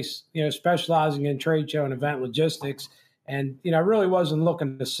space, specializing in trade show and event logistics. And, I really wasn't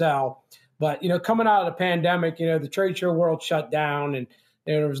looking to sell. But, coming out of the pandemic, the trade show world shut down and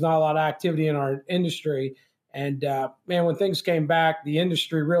there was not a lot of activity in our industry. And, when things came back, the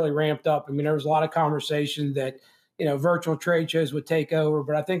industry really ramped up. There was a lot of conversation that, virtual trade shows would take over.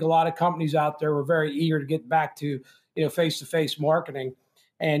 But I think a lot of companies out there were very eager to get back to, face-to-face marketing.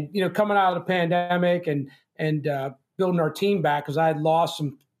 And, coming out of the pandemic and building our team back, because I had lost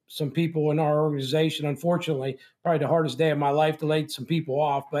some people in our organization, unfortunately, probably the hardest day of my life to lay some people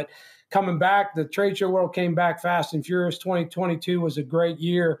off. But coming back, the trade show world came back fast and furious. 2022 was a great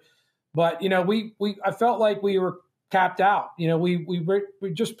year. But, I felt like we were capped out. We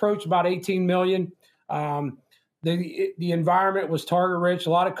just approached about 18 million. The environment was target rich. A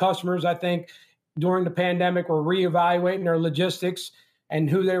lot of customers, I think, during the pandemic were reevaluating their logistics and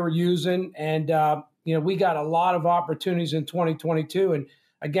who they were using. And, we got a lot of opportunities in 2022. And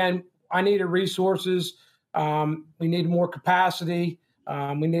again, I needed resources. We needed more capacity.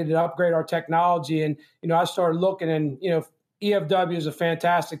 We needed to upgrade our technology. And, I started looking and, EFW is a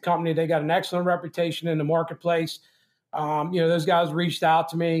fantastic company. They got an excellent reputation in the marketplace. Those guys reached out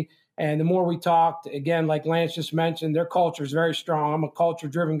to me. And the more we talked, again, like Lance just mentioned, their culture is very strong. I'm a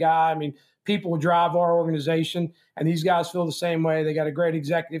culture-driven guy. People drive our organization, and these guys feel the same way. They got a great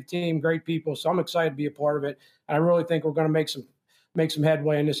executive team, great people. So I'm excited to be a part of it. And I really think we're going to make some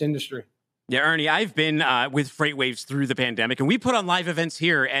headway in this industry. Yeah, Ernie, I've been with FreightWaves through the pandemic, and we put on live events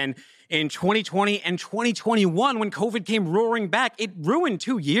here. And in 2020 and 2021, when COVID came roaring back, it ruined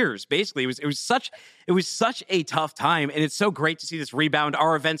 2 years. Basically, it was such a tough time, and it's so great to see this rebound.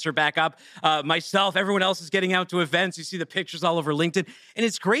 Our events are back up. Myself, everyone else is getting out to events. You see the pictures all over LinkedIn, and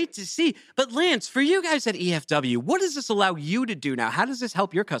it's great to see. But Lance, for you guys at EFW, what does this allow you to do now? How does this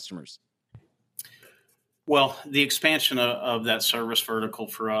help your customers? Well, the expansion of that service vertical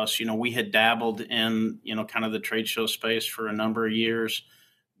for us, we had dabbled in, kind of the trade show space for a number of years.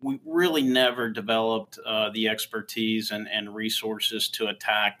 We really never developed the expertise and resources to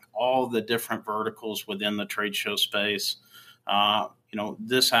attack all the different verticals within the trade show space.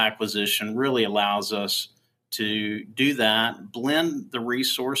 This acquisition really allows us to do that, blend the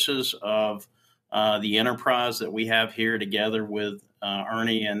resources of the enterprise that we have here together with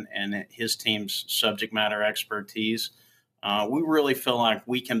Ernie and his team's subject matter expertise. We really feel like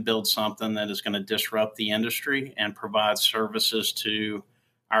we can build something that is going to disrupt the industry and provide services to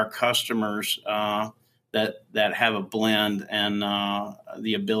our customers that have a blend and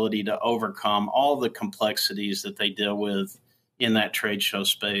the ability to overcome all the complexities that they deal with in that trade show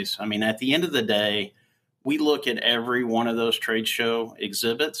space. At the end of the day, we look at every one of those trade show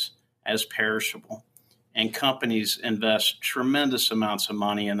exhibits as perishable. And companies invest tremendous amounts of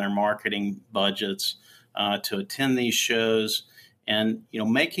money in their marketing budgets to attend these shows, and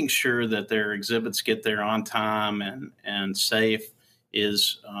making sure that their exhibits get there on time and safe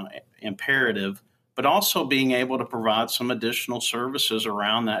is imperative. But also being able to provide some additional services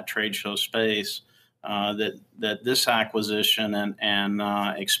around that trade show space that this acquisition and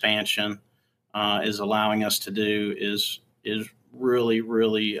expansion is allowing us to do is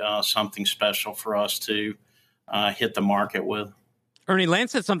really something special for us to hit the market with. Ernie,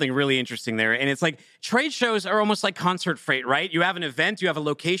 Lance said something really interesting there, and it's like trade shows are almost like concert freight, right? You have an event, you have a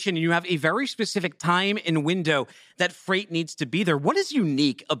location, and you have a very specific time and window that freight needs to be there. What is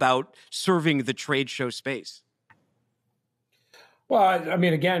unique about serving the trade show space? Well,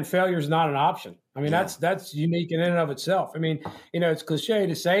 again, failure is not an option. That's unique in and of itself. It's cliche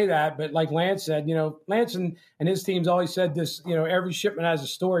to say that, but like Lance said, Lance and his team's always said this, every shipment has a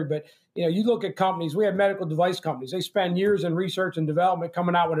story. But, you look at companies, we have medical device companies. They spend years in research and development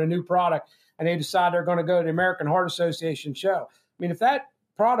coming out with a new product, and they decide they're going to go to the American Heart Association show. If that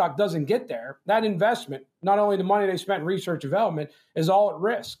product doesn't get there, that investment, not only the money they spent in research and development, is all at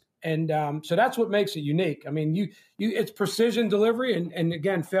risk. And so that's what makes it unique. It's precision delivery, and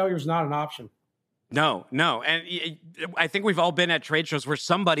again, failure is not an option. No. And I think we've all been at trade shows where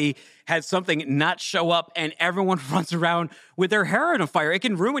somebody has something not show up and everyone runs around with their hair on fire. It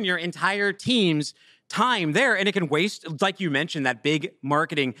can ruin your entire team's time there, and it can waste, like you mentioned, that big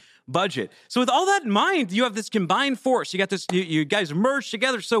marketing budget. So with all that in mind, you have this combined force. You got this, you guys merged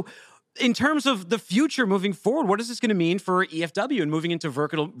together. So in terms of the future moving forward, what is this going to mean for EFW and moving into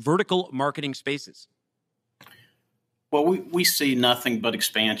vertical marketing spaces? Well, we see nothing but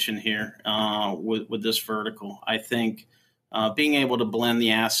expansion here with this vertical. I think being able to blend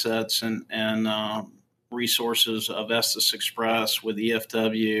the assets and resources of Estes Express with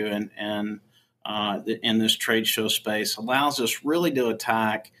EFW and in this trade show space allows us really to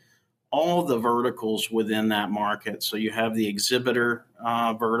attack all the verticals within that market. So you have the exhibitor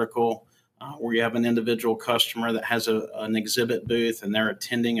vertical where you have an individual customer that has an exhibit booth and they're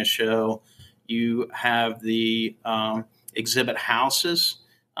attending a show. You have the exhibit houses,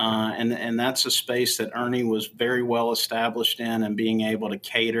 and that's a space that Ernie was very well established in, and being able to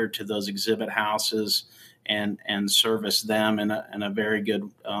cater to those exhibit houses and service them in a very good,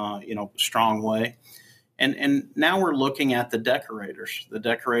 strong way. And now we're looking at the decorators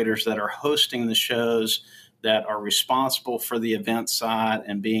that are hosting the shows, that are responsible for the event side,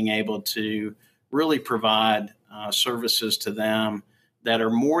 and being able to really provide services to them that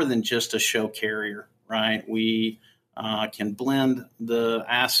are more than just a show carrier, right? We can blend the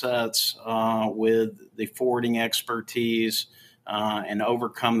assets with the forwarding expertise and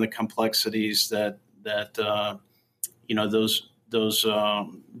overcome the complexities that those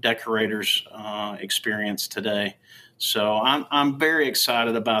decorators experience today. So I'm very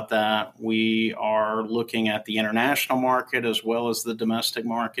excited about that. We are looking at the international market as well as the domestic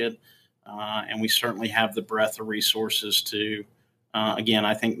market, and we certainly have the breadth of resources to, again,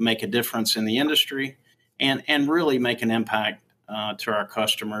 I think, make a difference in the industry and really make an impact to our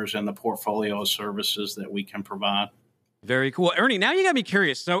customers and the portfolio of services that we can provide. Very cool. Ernie, now you got me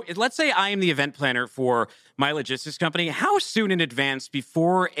curious. So let's say I am the event planner for my logistics company. How soon in advance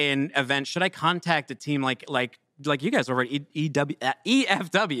before an event should I contact a team like you guys over at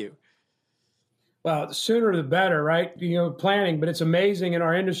EFW? Well, the sooner the better, right? Planning, but it's amazing in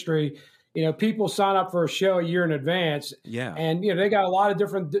our industry. People sign up for a show a year in advance. Yeah. And, they got a lot of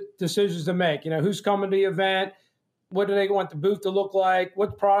different decisions to make. Who's coming to the event? What do they want the booth to look like?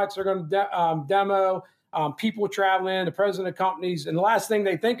 What products are going to demo? People traveling, the president of companies. And the last thing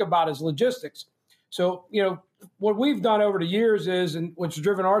they think about is logistics. So, what we've done over the years is, and what's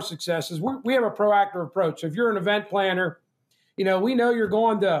driven our success is we have a proactive approach. So if you're an event planner, we know you're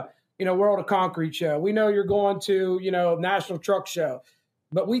going to, World of Concrete show. We know you're going to, National Truck Show.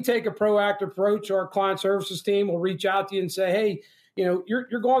 But we take a proactive approach. Our client services team will reach out to you and say, hey,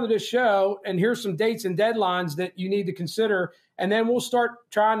 you're going to this show, and here's some dates and deadlines that you need to consider. And then we'll start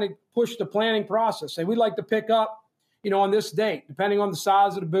trying to push the planning process. Say, we'd like to pick up, on this date, depending on the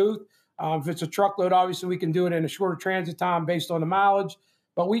size of the booth. If it's a truckload, obviously we can do it in a shorter transit time based on the mileage.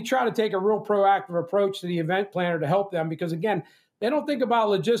 But we try to take a real proactive approach to the event planner to help them because, again, they don't think about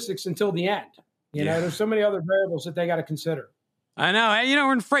logistics until the end. There's so many other variables that they got to consider. I know. And,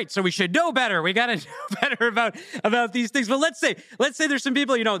 we're in freight, so we should know better. We got to know better about these things. But let's say there's some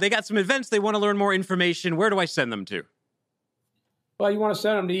people, they got some events, they want to learn more information. Where do I send them to? Well, you want to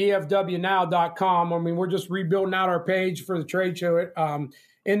send them to efwnow.com. I mean, we're just rebuilding out our page for the trade show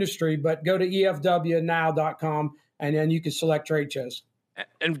industry, but go to efwnow.com and then you can select trade shows.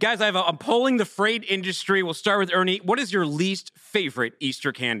 And guys, I'm polling the freight industry. We'll start with Ernie. What is your least favorite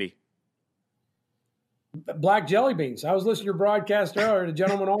Easter candy? Black jelly beans. I was listening to your broadcast earlier, the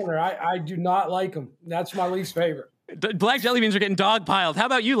gentleman owner. I do not like them. That's my least favorite. Black jelly beans are getting dogpiled. How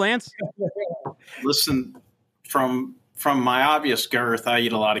about you, Lance? Listen, from my obvious girth, I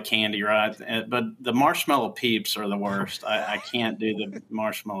eat a lot of candy, right? But the marshmallow peeps are the worst. I can't do the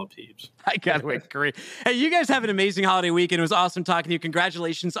marshmallow peeps. I got to agree. Hey, you guys have an amazing holiday weekend. It was awesome talking to you.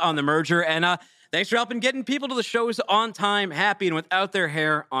 Congratulations on the merger. And thanks for helping getting people to the shows on time, happy, and without their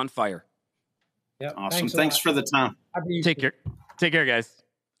hair on fire. Yep. Awesome. Thanks for the time. Take care. Take care, guys.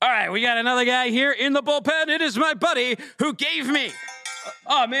 All right, we got another guy here in the bullpen. It is my buddy who gave me...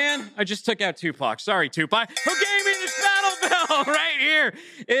 Oh, man, I just took out Tupac. Sorry, Tupac. Who gave me this battle bell right here?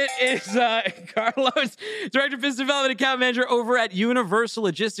 It is Carlos, Director of Business Development Account Manager over at Universal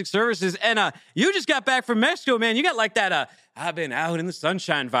Logistics Services. And you just got back from Mexico, man. You got like that I've been out in the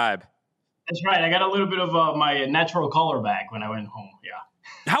sunshine vibe. That's right. I got a little bit of my natural color back when I went home. Yeah.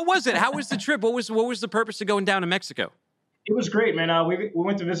 How was it? How was the trip? What was the purpose of going down to Mexico? It was great, man. We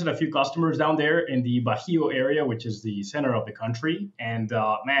went to visit a few customers down there in the Bajío area, which is the center of the country. And,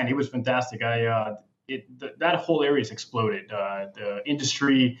 man, it was fantastic. That whole area has exploded. The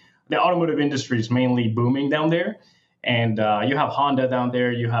industry, the automotive industry is mainly booming down there. And you have Honda down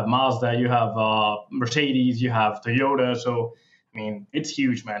there, you have Mazda, you have Mercedes, you have Toyota. So, I mean, it's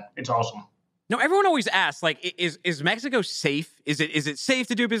huge, man. It's awesome. No, everyone always asks, like, is Mexico safe? Is it safe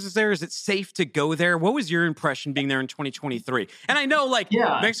to do business there? Is it safe to go there? What was your impression being there in 2023? And I know, like,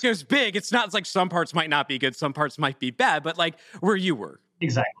 Mexico's big. It's like some parts might not be good, some parts might be bad, but like where you were.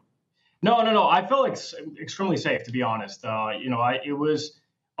 Exactly. No. I felt extremely safe, to be honest. It was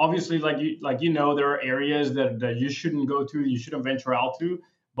obviously there are areas that you shouldn't go to, you shouldn't venture out to.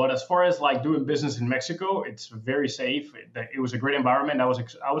 But as far as like doing business in Mexico, it's very safe. It was a great environment. I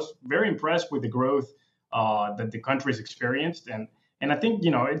was very impressed with the growth that the country's experienced, and I think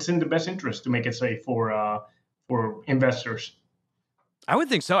it's in the best interest to make it safe for investors. I would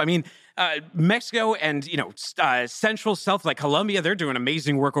think so. I mean, Mexico and central south like Colombia, they're doing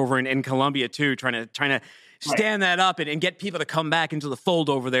amazing work over in Colombia too, trying to stand that up and get people to come back into the fold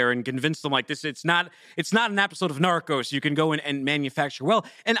over there and convince them like this. It's not an episode of Narcos. You can go in and manufacture well.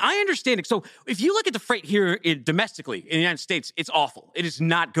 And I understand it. So if you look at the freight here domestically in the United States, it's awful. It is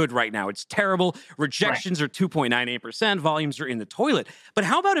not good right now. It's terrible. Rejections are 2.98%. Volumes are in the toilet. But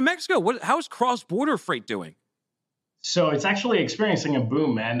how about in Mexico? How's cross-border freight doing? So it's actually experiencing a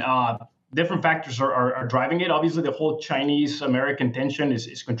boom, man. Different factors are driving it. Obviously, the whole Chinese-American tension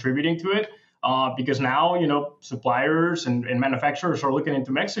is contributing to it. Because now, suppliers and manufacturers are looking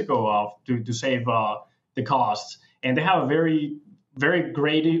into Mexico to save the costs. And they have a very, very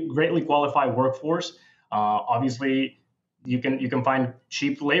greatly qualified workforce. Obviously, you can find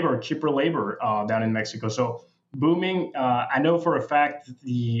cheaper labor down in Mexico. So booming. I know for a fact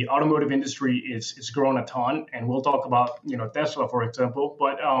the automotive industry is growing a ton. And we'll talk about, Tesla, for example.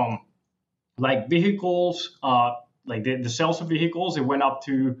 But like vehicles, like the sales of vehicles, it went up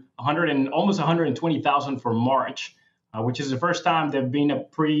to almost 120,000 for March, which is the first time they've been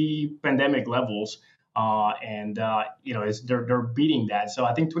at pre-pandemic levels. They're beating that. So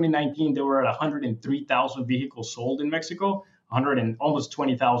I think 2019 they were at 103,000 vehicles sold in Mexico, almost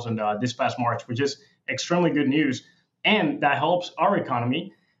 20,000 this past March, which is extremely good news, and that helps our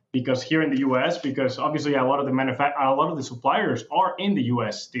economy because here in the U.S., because obviously a lot of the suppliers are in the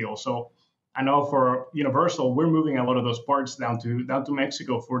U.S. still. So I know for Universal, we're moving a lot of those parts down to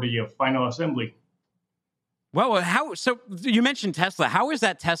Mexico for the final assembly. Well, so you mentioned Tesla. How is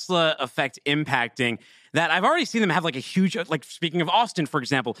that Tesla effect impacting that? I've already seen them have like a huge, like speaking of Austin, for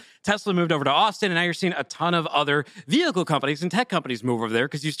example, Tesla moved over to Austin, and now you're seeing a ton of other vehicle companies and tech companies move over there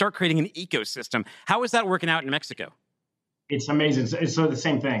because you start creating an ecosystem. How is that working out in Mexico? It's amazing. It's the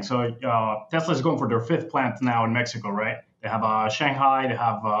same thing. So Tesla is going for their 5th plant now in Mexico, right? They have Shanghai, they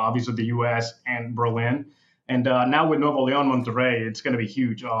have obviously the U.S. and Berlin. And now with Nuevo León, Monterrey, it's going to be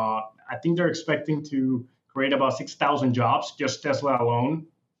huge. I think they're expecting to create about 6,000 jobs, just Tesla alone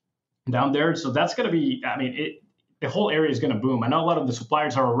down there. So that's going to be, the whole area is going to boom. I know a lot of the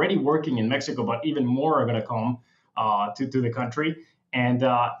suppliers are already working in Mexico, but even more are going to come to the country. And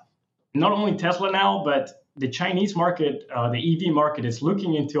not only Tesla now, but the Chinese market, the EV market is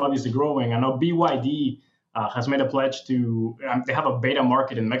looking into obviously growing. I know BYD has made a pledge to, they have a beta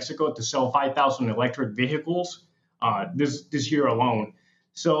market in Mexico to sell 5,000 electric vehicles this year alone.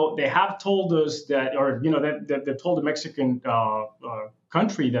 So they have told us that, they told the Mexican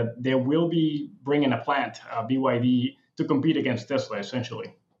country that they will be bringing a plant, BYD, to compete against Tesla,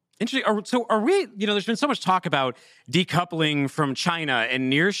 essentially. Interesting. So are we, there's been so much talk about decoupling from China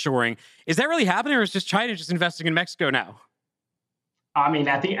and nearshoring. Is that really happening, or is just China just investing in Mexico now? I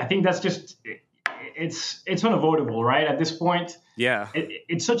think that's just, it's unavoidable, right? At this point, yeah,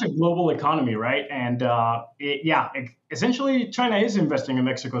 it's such a global economy, right? And essentially China is investing in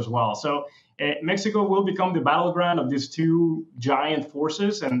Mexico as well. So Mexico will become the battleground of these two giant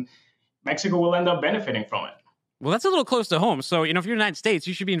forces, and Mexico will end up benefiting from it. Well, that's a little close to home. So, if you're in the United States,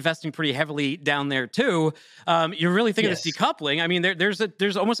 you should be investing pretty heavily down there too. You're really thinking of this decoupling. I mean, there's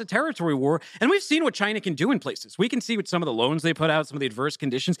almost a territory war, and we've seen what China can do in places. We can see with some of the loans they put out, some of the adverse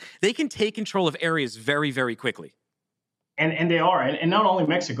conditions, they can take control of areas very, very quickly. And they are, and not only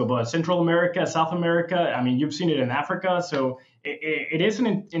Mexico, but Central America, South America. I mean, you've seen it in Africa. So it's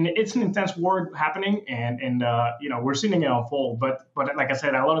an intense war happening, and we're seeing it unfold. But like I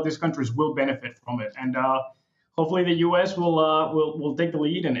said, a lot of these countries will benefit from it, and hopefully the U.S. will take the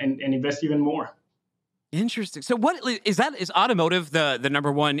lead and invest even more. Interesting. So is automotive the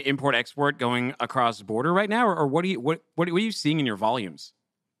number one import export going across the border right now, or what are you seeing in your volumes?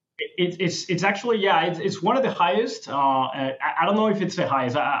 It's actually, it's one of the highest. I don't know if it's the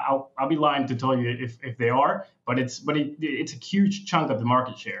highest. I'll be lying to tell you if they are, but it's a huge chunk of the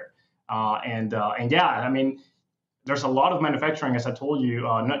market share. there's a lot of manufacturing, as I told you,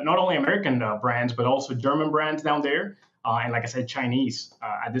 not only American brands, but also German brands down there. And like I said, Chinese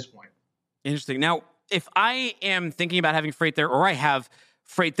at this point. Interesting. Now, if I am thinking about having freight there, or I have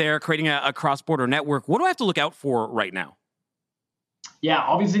freight there, creating a cross-border network, what do I have to look out for right now? Yeah,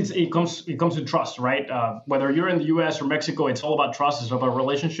 obviously it comes to trust, right? Whether you're in the U.S. or Mexico, it's all about trust. It's about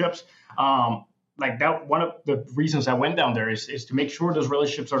relationships. Like that, one of the reasons I went down there is to make sure those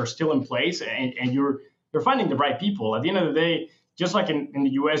relationships are still in place, and you're finding the right people. At the end of the day, just like in the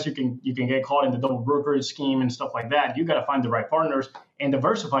U.S., you can get caught in the double brokerage scheme and stuff like that. You got to find the right partners and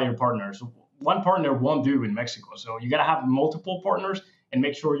diversify your partners. One partner won't do in Mexico, so you got to have multiple partners and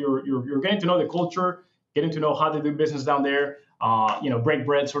make sure you're getting to know the culture, getting to know how they do business down there. Break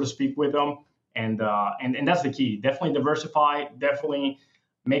bread, so to speak, with them, and that's the key. Definitely diversify. Definitely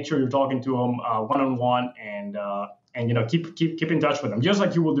make sure you're talking to them one-on-one, and keep in touch with them, just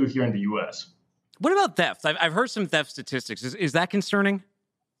like you will do here in the U.S. What about theft? I've heard some theft statistics. Is that concerning?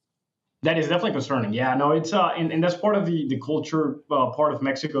 That is definitely concerning. Yeah, no, it's and that's part of the culture part of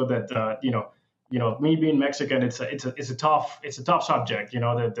Mexico that me being Mexican, it's a tough subject.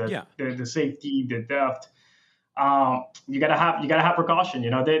 The safety, the theft. You gotta have precaution.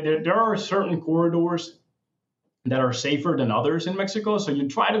 There are certain corridors that are safer than others in Mexico, so you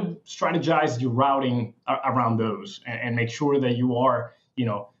try to strategize your routing around those and make sure that you are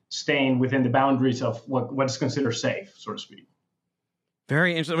staying within the boundaries of what is considered safe, so to speak.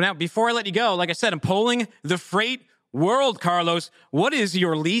 Very interesting. Now, before I let you go, like I said, I'm polling the freight world, Carlos. What is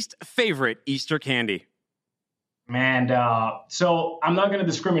your least favorite Easter candy? Man, so I'm not going to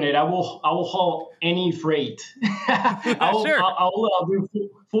discriminate. I will haul any freight. I'll do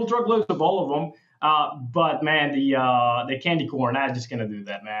full truckloads of all of them. But man, the candy corn, I'm just going to do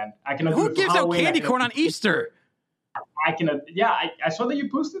that, man. I cannot. Who gives out candy corn on Easter? I cannot. Yeah, I saw that you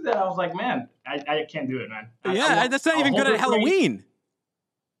posted that. I was like, man, I can't do it, man. That's not even good at Halloween.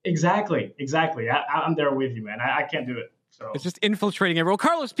 Exactly. I'm there with you, man. I can't do it. So it's just infiltrating everyone.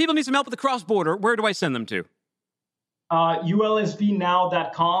 Carlos, people need some help with the cross-border. Where do I send them to?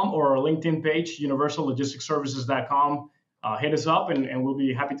 ULSVnow.com or our LinkedIn page, universallogisticsservices.com. Hit us up, and we'll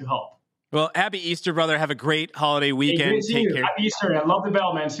be happy to help. Well, happy Easter, brother. Have a great holiday weekend. Hey, Take care. Happy Easter. I love the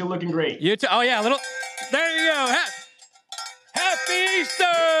bell, man. Still looking great. You too. Oh, yeah. There you go. Happy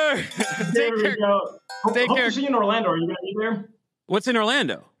Easter. There we go. Hope to see you in Orlando. Are you going to be there? What's in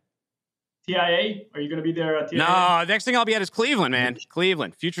Orlando? TIA? Are you going to be there at TIA? No, next thing I'll be at is Cleveland, man.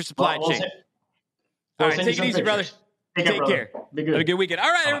 Cleveland. Future supply chain. All right, take it easy, brother. Take care. Be good. Have a good weekend.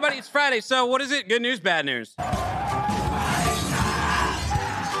 All right, everybody, it's Friday. So what is it? Good news, bad news?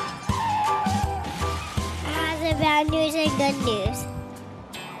 Bad news and good news.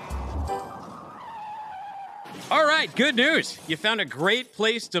 All right, good news. You found a great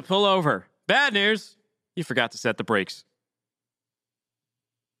place to pull over. Bad news, you forgot to set the brakes.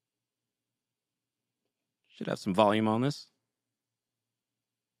 Should have some volume on this.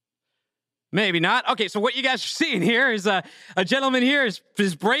 Maybe not. Okay, so what you guys are seeing here is a gentleman here.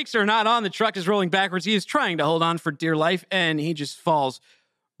 His brakes are not on. The truck is rolling backwards. He is trying to hold on for dear life, and he just falls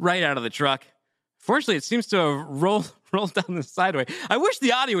right out of the truck. Fortunately, it seems to have rolled down the sideway. I wish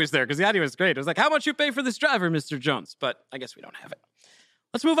the audio was there because the audio was great. It was like, how much you pay for this driver, Mr. Jones? But I guess we don't have it.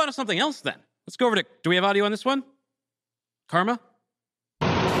 Let's move on to something else then. Let's go over to, do we have audio on this one? Karma? Ready?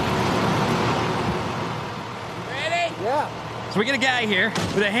 Yeah. So we get a guy here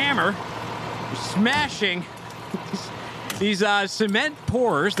with a hammer smashing these cement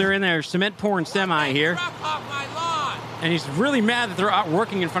pourers. They're in their cement pouring semi here. And he's really mad that they're out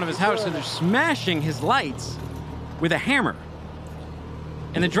working in front of his house, so they're smashing his lights with a hammer.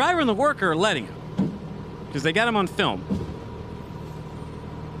 And the driver and the worker are letting him because they got him on film.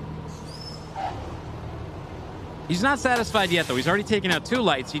 He's not satisfied yet, though. He's already taken out 2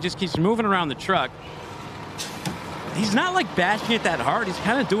 lights. He just keeps moving around the truck. He's not, like, bashing it that hard. He's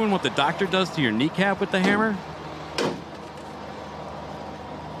kind of doing what the doctor does to your kneecap with the hammer.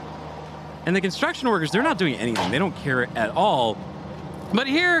 And the construction workers, they're not doing anything. They don't care at all. But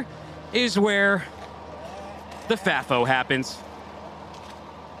here is where the FAFO happens.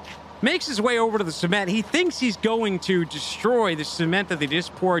 Makes his way over to the cement. He thinks he's going to destroy the cement that they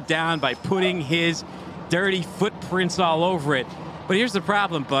just poured down by putting his dirty footprints all over it. But here's the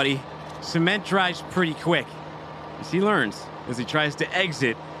problem, buddy. Cement dries pretty quick. As he learns, as he tries to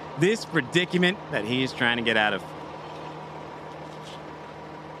exit this predicament that he is trying to get out of.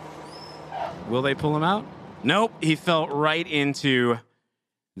 Will they pull him out? Nope, he fell right into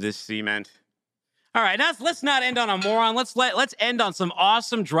the cement. All right, now let's not end on a moron. Let's end on some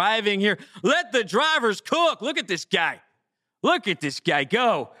awesome driving here. Let the drivers cook. Look at this guy. Look at this guy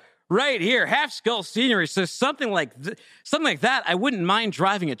go. right here. Half Skull Senior says something like that. I wouldn't mind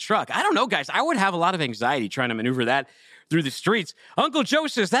driving a truck. I don't know, guys. I would have a lot of anxiety trying to maneuver that through the streets. Uncle Joe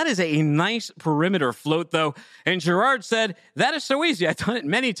says that is a nice perimeter float, though. And Gerard said, that is so easy. I've done it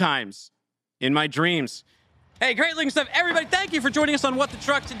many times in my dreams. Hey, great looking stuff. Everybody, thank you for joining us on What the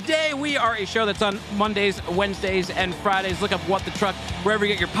Truck. Today, we are a show that's on Mondays, Wednesdays, and Fridays. Look up What the Truck wherever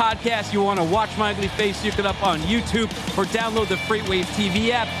you get your podcasts. You want to watch my ugly face, you can up on YouTube or download the Freightwave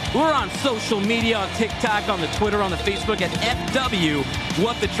TV app. We're on social media, on TikTok, on the Twitter, on the Facebook at FW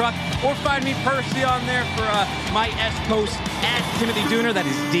What the Truck. Or find me personally on there for my S-post at Timothy Dooner. That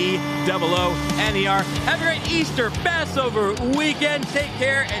is DOONER. Have a great Easter Passover weekend. Take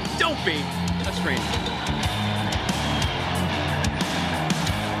care and don't be a stranger.